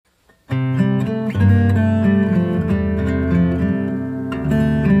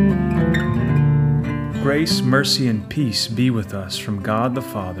Grace, mercy, and peace be with us from God the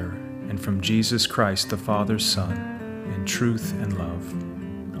Father and from Jesus Christ the Father's Son, in truth and love.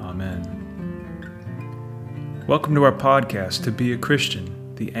 Amen. Welcome to our podcast, To Be a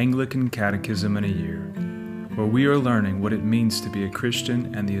Christian, the Anglican Catechism in a Year, where we are learning what it means to be a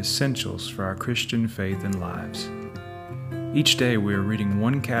Christian and the essentials for our Christian faith and lives. Each day we are reading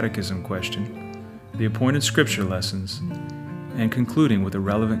one catechism question, the appointed scripture lessons, and concluding with a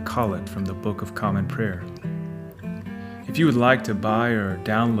relevant collect from the Book of Common Prayer. If you would like to buy or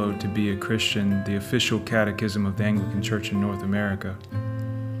download To Be a Christian, the official catechism of the Anglican Church in North America,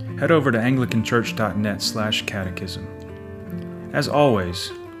 head over to anglicanchurch.net/catechism. As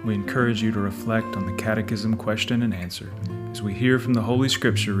always, we encourage you to reflect on the catechism question and answer as we hear from the Holy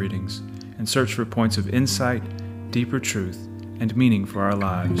Scripture readings and search for points of insight, deeper truth, and meaning for our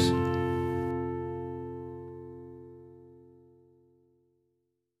lives.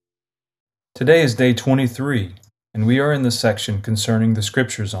 Today is day 23, and we are in the section concerning the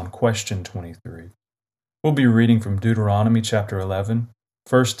Scriptures on question 23. We'll be reading from Deuteronomy chapter 11,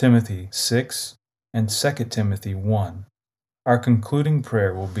 1 Timothy 6, and 2 Timothy 1. Our concluding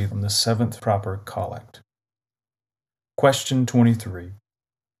prayer will be from the seventh proper collect. Question 23.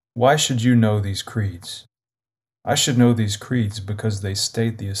 Why should you know these creeds? I should know these creeds because they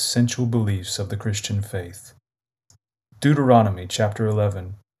state the essential beliefs of the Christian faith. Deuteronomy chapter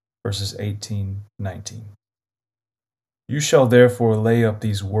 11, verses 18-19. You shall therefore lay up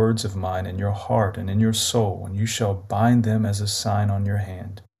these words of mine in your heart and in your soul, and you shall bind them as a sign on your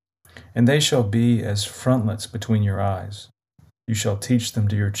hand. And they shall be as frontlets between your eyes. You shall teach them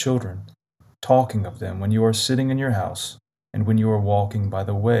to your children, talking of them when you are sitting in your house, and when you are walking by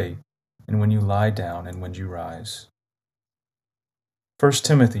the way, and when you lie down, and when you rise. 1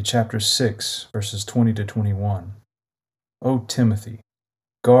 Timothy chapter 6, verses 20-21. O Timothy,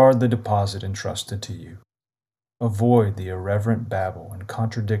 guard the deposit entrusted to you. Avoid the irreverent babble and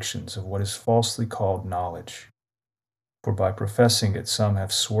contradictions of what is falsely called knowledge, for by professing it some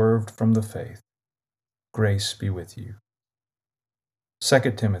have swerved from the faith. Grace be with you. 2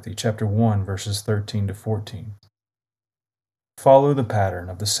 Timothy chapter 1, verses 13-14. Follow the pattern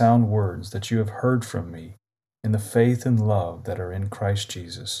of the sound words that you have heard from me in the faith and love that are in Christ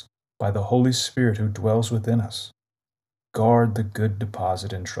Jesus, by the Holy Spirit who dwells within us. Guard the good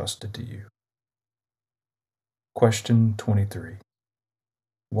deposit entrusted to you. Question 23.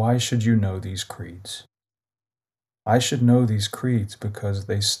 Why should you know these creeds? I should know these creeds because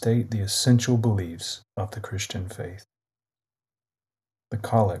they state the essential beliefs of the Christian faith. The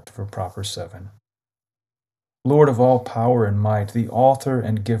Collect for Proper 7. Lord of all power and might, the author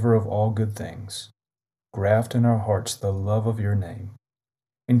and giver of all good things, graft in our hearts the love of your name.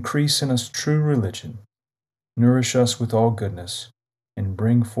 Increase in us true religion. Nourish us with all goodness, and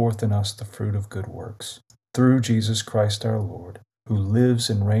bring forth in us the fruit of good works, through Jesus Christ our Lord, who lives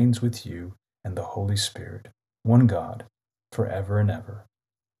and reigns with you and the Holy Spirit, one God, forever and ever.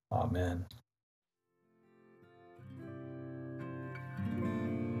 Amen.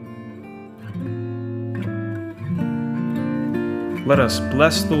 Let us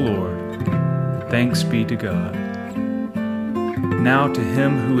bless the Lord. Thanks be to God. Now to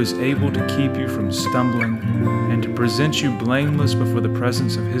him who is able to keep you from stumbling and to present you blameless before the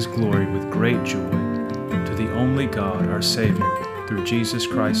presence of his glory with great joy, to the only God, our Savior, through Jesus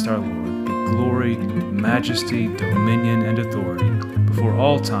Christ our Lord, be glory, majesty, dominion, and authority before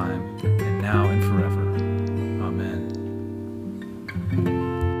all time, and now and forever.